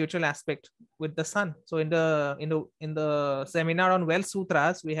having a mutual aspect with the sun. So in the seminar on Wealth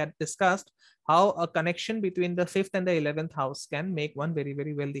Sutras, we had discussed how a connection between the fifth and the 11th house can make one very,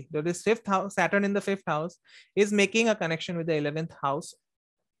 very wealthy. So this fifth house, Saturn in the fifth house, is making a connection with the 11th house,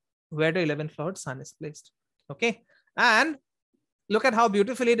 where the 11th lord sun is placed. Okay, and look at how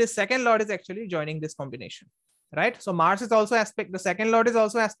beautifully this second lord is actually joining this combination. Right. So Mars is also the second lord is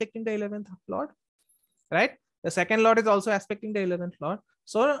also aspecting the 11th lord. Right. The second lord is also aspecting the 11th lord.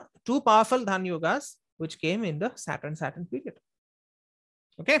 So two powerful Dhan Yogas which came in the Saturn period.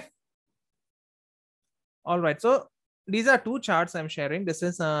 Okay. All right. So these are two charts I'm sharing. This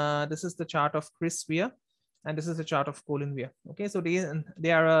is the chart of Chris Weir, and this is the chart of Colin Weir. Okay. So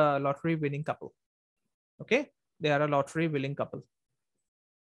they are a lottery winning couple. Okay. They are a lottery winning couple.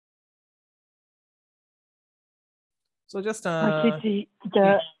 So just thank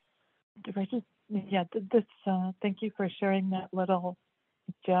you for sharing that little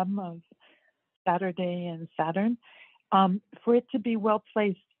gem of Saturday and Saturn. For it to be well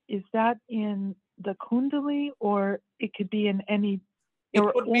placed, is that in the Kundali, or it could be in any? It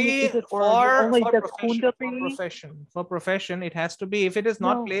could be for profession. It has to be. If it is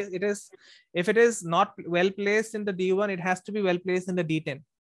not placed, if it is not well placed in the D1, it has to be well placed in the D10.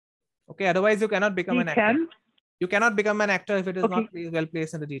 Okay, otherwise you cannot become an actor. You cannot become an actor if it is not well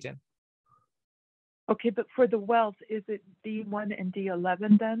placed in the D10. Okay, but for the wealth, is it D1 and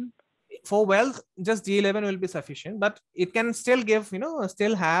D11 then? For wealth, just D11 will be sufficient, but it can still give,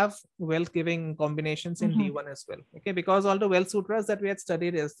 still have wealth giving combinations in D1 as well. Okay, because all the wealth sutras that we had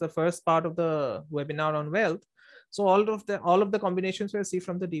studied is the first part of the webinar on wealth. So all of the combinations were seen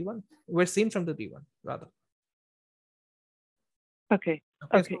from the D1. Rather. Okay. So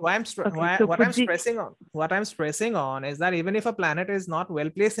what I'm stressing on is that even if a planet is not well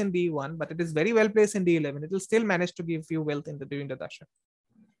placed in D1, but it is very well placed in D11, it will still manage to give you wealth during the Dasha.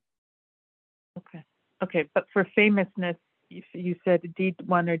 Okay. But for famousness, you said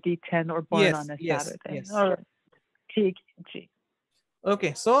D1 or D10 or born on a Saturday. Yes. All right. G.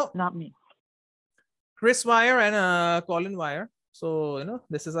 Okay, so not me. Chris Weir and Colin Weir. So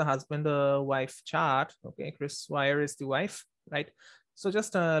this is a husband-wife chart. Okay, Chris Weir is the wife, right? So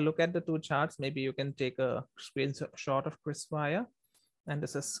just look at the two charts. Maybe you can take a screenshot of Chris Weir, and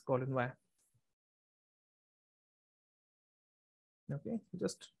this is Colin Weir. Okay,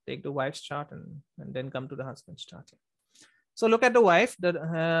 just take the wife's chart and then come to the husband's chart. So look at the wife.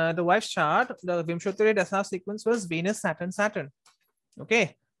 The wife's chart, the Vimshottari Dasha sequence was Venus, Saturn.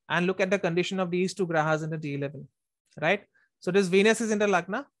 Okay, and look at the condition of these two grahas in the D11. Right. So this Venus is in the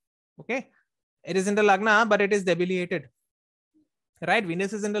Lagna. Okay, it is in the Lagna, but it is debilitated. Right,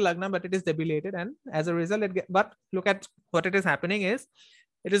 Venus is in the Lagna, but it is debilitated, and as a result, but look at what it is happening is,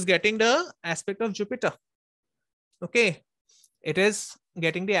 it is getting the aspect of Jupiter. Okay, it is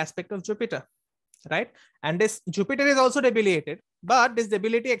getting the aspect of Jupiter, right? And this Jupiter is also debilitated, but this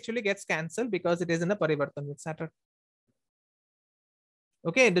debility actually gets cancelled because it is in a Parivartan with Saturn.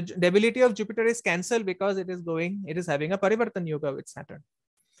 Okay, the debility of Jupiter is cancelled because it is having a Parivartan Yoga with Saturn.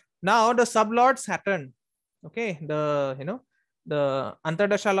 Now the sublord Saturn, okay, the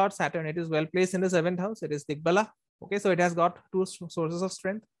Antardasha Lord Saturn, it is well placed in the 7th house. It is Digbala. Okay, so it has got two sources of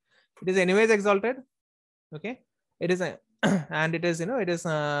strength. It is anyways exalted. Okay, it is and it is,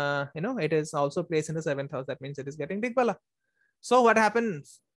 it is also placed in the 7th house. That means it is getting Digbala. So what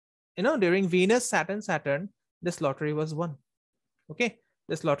happens, during Venus, Saturn, this lottery was won. Okay,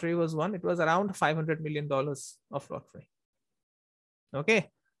 this lottery was won. It was around $500 million of lottery. Okay,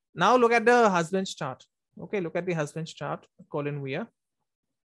 now look at the husband's chart. Okay, look at the husband's chart, Colin Weir.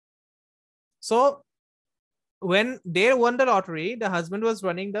 So when they won the lottery, the husband was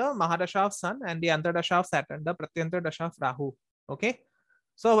running the Mahadasha of Sun and the Antardasha of Saturn, the Pratyantar Dasha of Rahu. Okay,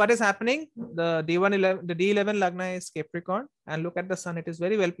 so what is happening? The D11 Lagna is Capricorn, and look at the Sun. It is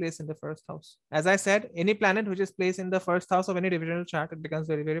very well placed in the 1st house. As I said, any planet which is placed in the 1st house of any divisional chart, it becomes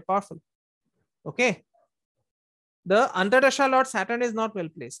very, very powerful. Okay, the Antardasha Lord Saturn is not well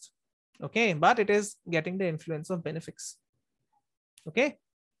placed. Okay, but it is getting the influence of benefics. Okay,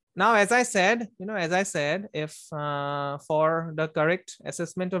 now as I said, if for the correct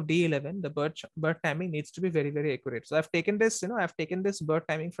assessment of D11, the birth timing needs to be very, very accurate. So I've taken this, birth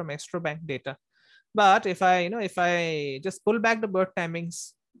timing from Astro Bank data. But if I just pull back the birth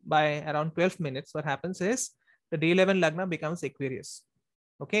timings by around 12 minutes, what happens is the D11 Lagna becomes Aquarius.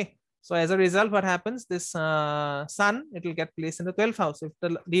 Okay, so as a result, what happens? This Sun, it will get placed in the 12th house. If the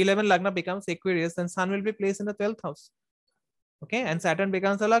D11 Lagna becomes Aquarius, then Sun will be placed in the 12th house. Okay, and Saturn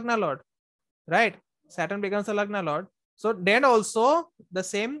becomes a Lagna Lord, right? Saturn becomes a Lagna Lord. So then also the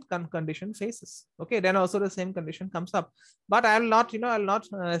same condition faces. Okay, then also the same condition comes up. But I'll not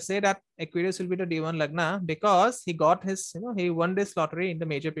say that Aquarius will be the D1 Lagna, because he got his, he won this lottery in the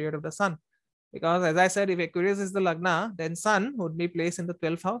major period of the Sun. Because as I said, if Aquarius is the Lagna, then Sun would be placed in the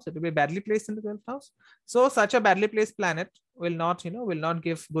 12th house. It will be badly placed in the 12th house. So such a badly placed planet will not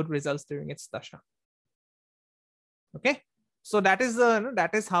give good results during its Dasha. Okay. So that is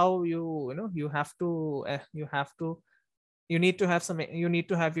how you need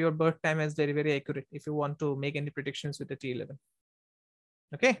to have your birth time as very, very accurate if you want to make any predictions with the T11.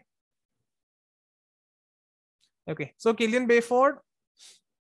 Okay. Okay. So Killian Bayford.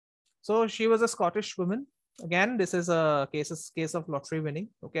 So she was a Scottish woman. Again, this is a case of lottery winning.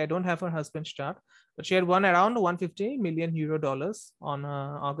 Okay, I don't have her husband's chart, but she had won around 150 million euro on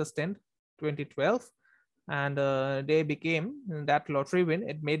August 10th, 2012. And they became that lottery win.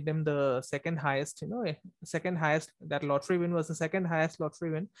 It made them the second highest, that lottery win was the second highest lottery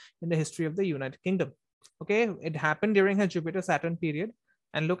win in the history of the United Kingdom. Okay, it happened during her Jupiter-Saturn period.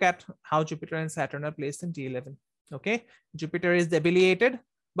 And look at how Jupiter and Saturn are placed in D11. Okay, Jupiter is debilitated,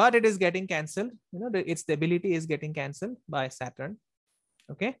 but it is getting cancelled. Its debility is getting cancelled by Saturn.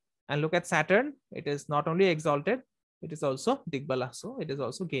 Okay, and look at Saturn. It is not only exalted, it is also Digbala. So it is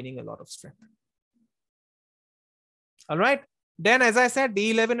also gaining a lot of strength. All right. Then, as I said,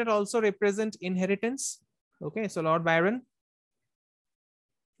 D11 it also represents inheritance. Okay, so Lord Byron.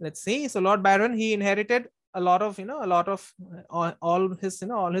 Let's see. So Lord Byron, he inherited a lot of all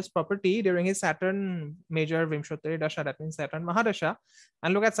his property during his Saturn major Vimshottari Dasha. That means Saturn Mahadasha.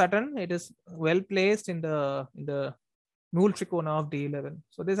 And look at Saturn. It is well placed in the Mool Trikona of D11.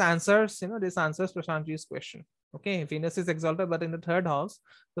 So this answers Prashantji's question. Okay, Venus is exalted, but in the 3rd house.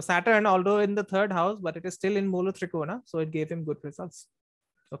 So Saturn, although in the 3rd house, but it is still in Mula Trikona, so it gave him good results.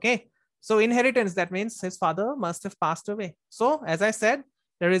 Okay, so inheritance, that means his father must have passed away. So as I said,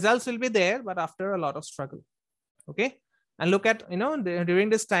 the results will be there, but after a lot of struggle. Okay, and look at, during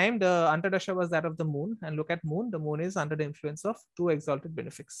this time, the Antardasha was that of the moon, and look at moon. The moon is under the influence of 2 exalted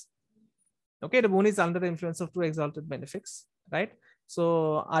benefics. Okay, the moon is under the influence of 2 exalted benefics, right?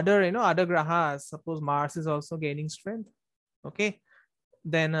 So other grahas, suppose Mars is also gaining strength. Okay,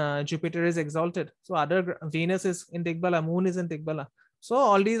 then Jupiter is exalted. So Venus is in Digbala, Moon is in Digbala. So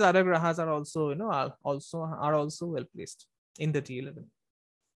all these other grahas are also well placed in the D11.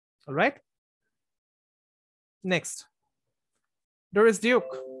 All right. Next, there is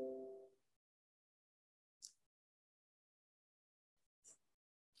Duke.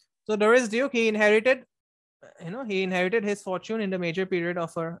 So there is Duke. He inherited his fortune in the major period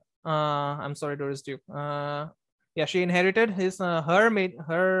of her. I'm sorry, Doris Duke. Yeah, she inherited his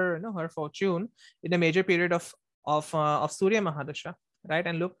her fortune in the major period of Surya Mahadasha, right?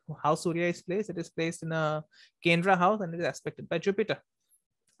 And look how Surya is placed. It is placed in a Kendra house and it is aspected by Jupiter.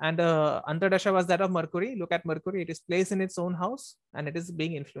 And Antardasha was that of Mercury. Look at Mercury. It is placed in its own house and it is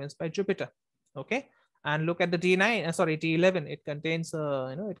being influenced by Jupiter. Okay. And look at the D11. It contains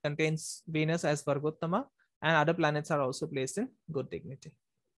it contains Venus as Vargottama, and other planets are also placed in good dignity.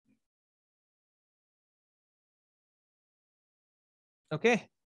 Okay.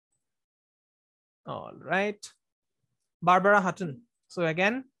 All right. Barbara Hutton. So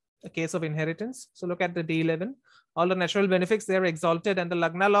again, a case of inheritance. So look at the D11. All the natural benefics, they are exalted, and the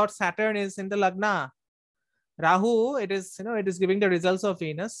Lagna Lord Saturn is in the Lagna, Rahu, it is, it is giving the results of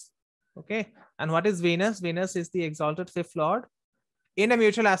Venus. Okay. And what is Venus? Venus is the exalted fifth lord in a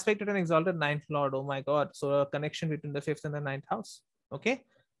mutual aspect to an exalted ninth lord. Oh my God. So a connection between the fifth and the ninth house. Okay.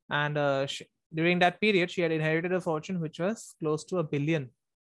 And during that period, she had inherited a fortune which was close to 1 billion.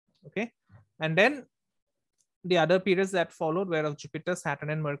 Okay. And then the other periods that followed were of Jupiter, Saturn,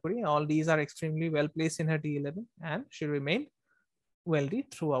 and Mercury. All these are extremely well placed in her D11, and she remained wealthy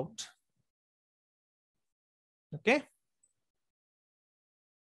throughout. Okay.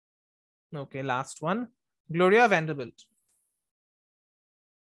 Okay, last one. Gloria Vanderbilt.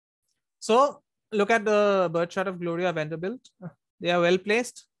 So look at the birth chart of Gloria Vanderbilt. They are well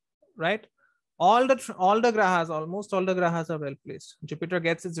placed, right? Almost all the grahas are well placed. Jupiter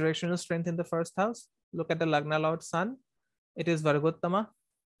gets its directional strength in the first house. Look at the Lagna Lord Sun. It is Vargottama.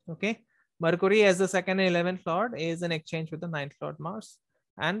 Okay. Mercury as the second and 11th lord is in exchange with the 9th lord Mars.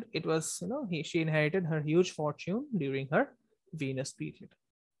 And it was, she inherited her huge fortune during her Venus period.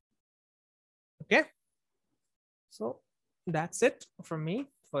 Okay. So that's it from me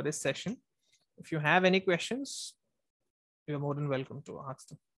for this session. If you have any questions, you're more than welcome to ask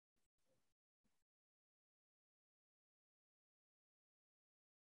them.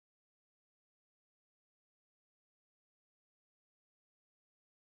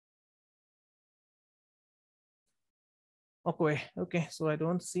 Okay. So I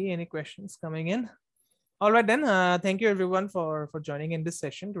don't see any questions coming in. All right, then. Thank you everyone for joining in this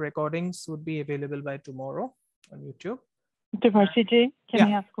session. The recordings would be available by tomorrow on YouTube. Deepanshu Ji, can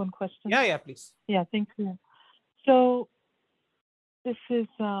I ask one question? Yeah, please. Yeah, thank you. So this is,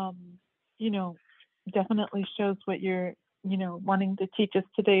 definitely shows what you're, wanting to teach us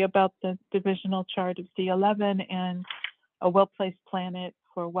today about the divisional chart of D11 and a well-placed planet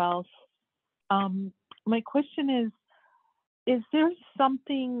for wealth. My question is there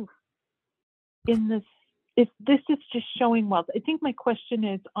something in this, if this is just showing wealth? I think my question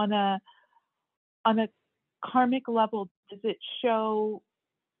is on a karmic level, does it show,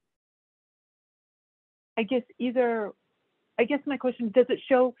 I guess my question, does it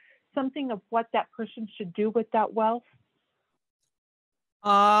show something of what that person should do with that wealth?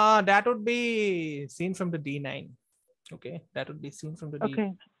 That would be seen from the D9. Okay, that would be seen from the D9.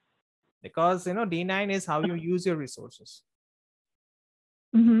 Okay. Because D9 is how you use your resources.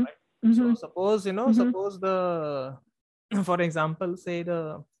 Mm-hmm. Right? Mm-hmm. So suppose suppose the, for example, say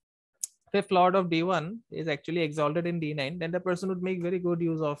the fifth lord of D1 is actually exalted in D9, then the person would make very good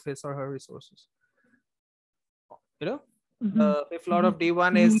use of his or her resources. The fifth lord of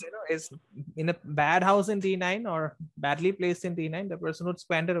D1 is in a bad house in D9 or badly placed in D9, the person would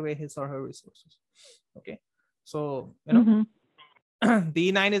squander away his or her resources. Okay. So,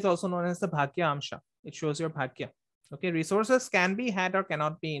 D9 is also known as the Bhagya Amsha. It shows your Bhagya. Okay. Resources can be had or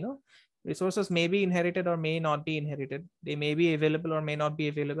cannot be, resources may be inherited or may not be inherited. They may be available or may not be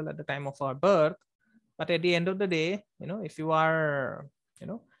available at the time of our birth. But at the end of the day, if you are,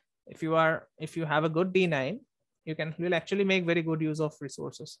 if you have a good D9, you'll actually make very good use of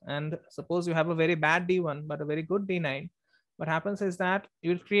resources. And suppose you have a very bad D1 but a very good D9, what happens is that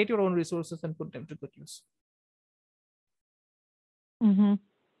you'll create your own resources and put them to good use.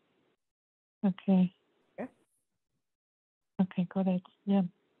 Okay, got it. Yeah,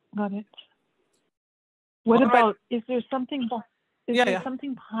 got it. What about, is there something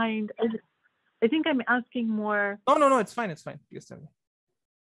something behind? I think I'm asking more. No, it's fine. Please tell me.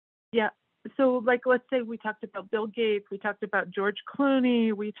 Yeah. So, like, let's say we talked about Bill Gates, we talked about George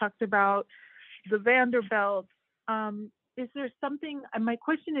Clooney, we talked about the Vanderbilts. Is there something, and my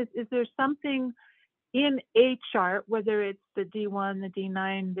question is there something in a chart, whether it's the D1, the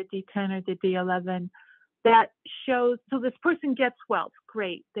D9, the D10, or the D11, that shows, so this person gets wealth,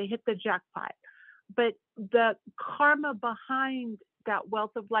 great, they hit the jackpot, but the karma behind that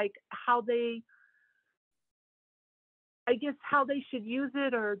wealth of, like, how they, I guess, how they should use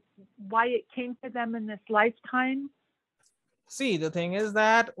it or why it came to them in this lifetime? See, the thing is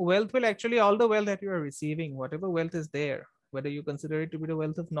that wealth will actually, all the wealth that you are receiving, whatever wealth is there, whether you consider it to be the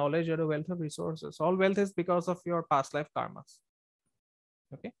wealth of knowledge or the wealth of resources, all wealth is because of your past life karmas.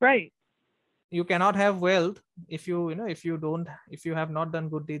 Okay. Right. You cannot have wealth if you have not done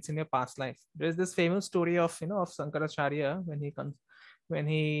good deeds in your past life. There is this famous story of of Shankaracharya when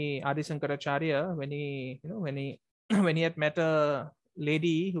he Adi Shankaracharya when he had met a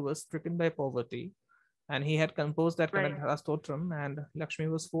lady who was stricken by poverty, and he had composed that Kanadhara Stotram, and Lakshmi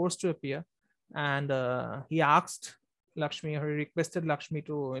was forced to appear, and he asked Lakshmi, or he requested Lakshmi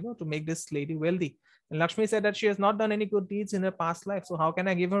to to make this lady wealthy, and Lakshmi said that she has not done any good deeds in her past life, so how can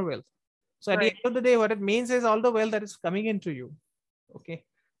I give her wealth? So at the end of the day, what it means is all the wealth that is coming into you. Okay.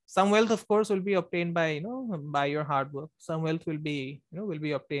 Some wealth, of course, will be obtained by, by your hard work. Some wealth will be, will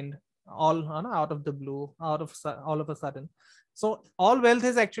be obtained all out of the blue, all of a sudden. So all wealth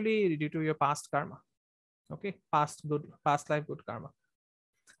is actually due to your past karma. Okay, past life good karma.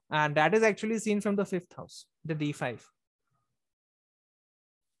 And that is actually seen from the 5th house, the D5.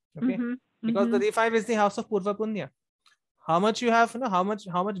 Okay, because the D5 is the house of Purva Punya. How much you have, how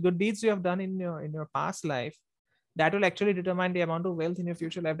much good deeds you have done in your past life, that will actually determine the amount of wealth in your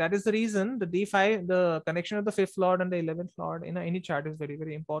future life. That is the reason the D5, the connection of the 5th lord and the 11th lord in any chart is very,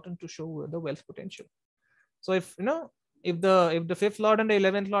 very important to show the wealth potential. So if if the 5th lord and the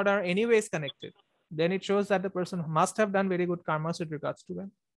 11th lord are anyways connected, then it shows that the person must have done very good karmas with regards to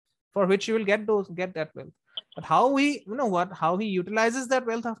wealth, for which you will get that wealth. But how how he utilizes that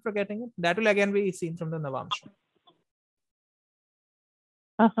wealth after getting it, that will again be seen from the Navamsha.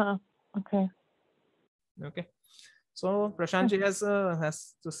 Okay. So Prashantji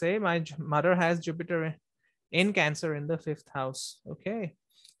has to say, my mother has Jupiter in Cancer in the 5th house. Okay,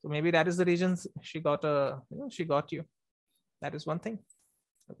 so maybe that is the reason she got she got you. That is one thing.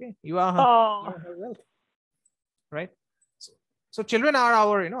 Okay, you are her wealth, right? So children are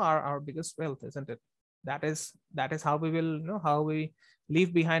our biggest wealth, isn't it? That is how we will how we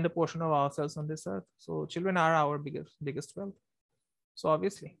leave behind a portion of ourselves on this earth. So children are our biggest wealth. So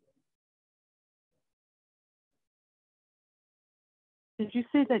obviously. Did you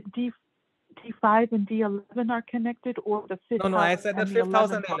say that D5 and D11 are connected, or the 5th house? No, I said the 5th house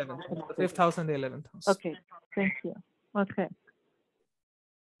and the 11th. The 5th house and the 11th house. Okay, thank you. Okay.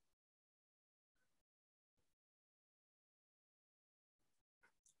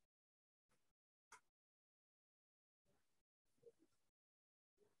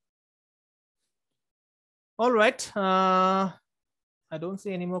 All right. I don't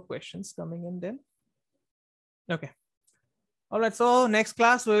see any more questions coming in then. Okay. All right. So next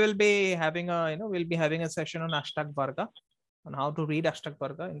class we will be having a session on Ashtak Varga, on how to read Ashtak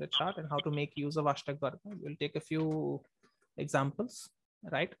Varga in the chart and how to make use of Ashtak Varga. We'll take a few examples,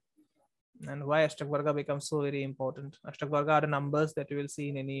 right? And why Ashtak Varga becomes so very important. Ashtak Varga are the numbers that you will see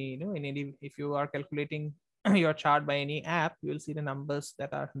in any, if you are calculating your chart by any app, you will see the numbers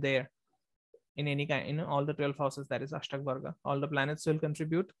that are there in any kind, in all the 12 houses. That is Ashtak Varga. All the planets will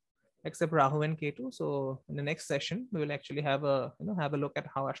contribute except Rahu and Ketu. So in the next session, we will actually have a look at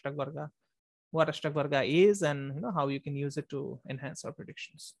how Ashtak Varga, what Ashtak Varga is, and how you can use it to enhance our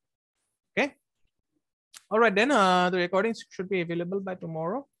predictions. Okay. All right, then the recordings should be available by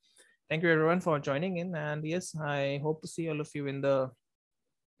tomorrow. Thank you everyone for joining in, and yes, I hope to see all of you in the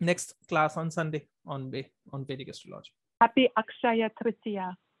next class on Sunday on Vedic astrology. Happy Akshaya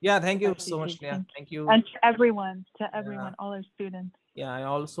Tritiya. Yeah, thank you so much, Leah. Thank you. And to everyone, all our students. Yeah, I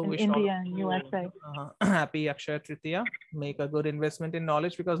also wish India and USA. Happy Akshaya Tritiya. Make a good investment in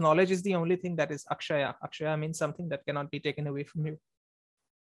knowledge, because knowledge is the only thing that is Akshaya. Akshaya means something that cannot be taken away from you.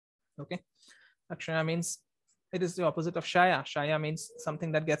 Okay. Akshaya means it is the opposite of Shaya. Shaya means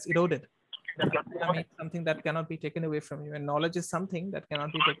something that gets eroded. Akshaya means something that cannot be taken away from you. And knowledge is something that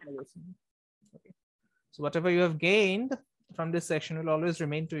cannot be taken away from you. Okay. So whatever you have gained from this session will always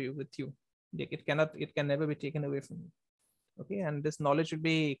remain with you. It can never be taken away from you. Okay, and this knowledge will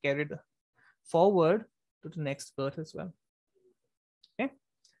be carried forward to the next birth as well. Okay,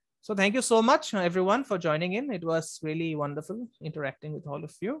 so thank you so much everyone for joining in. It was really wonderful interacting with all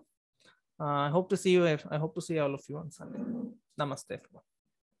of you. I hope to see all of you on Sunday. Namaste everyone.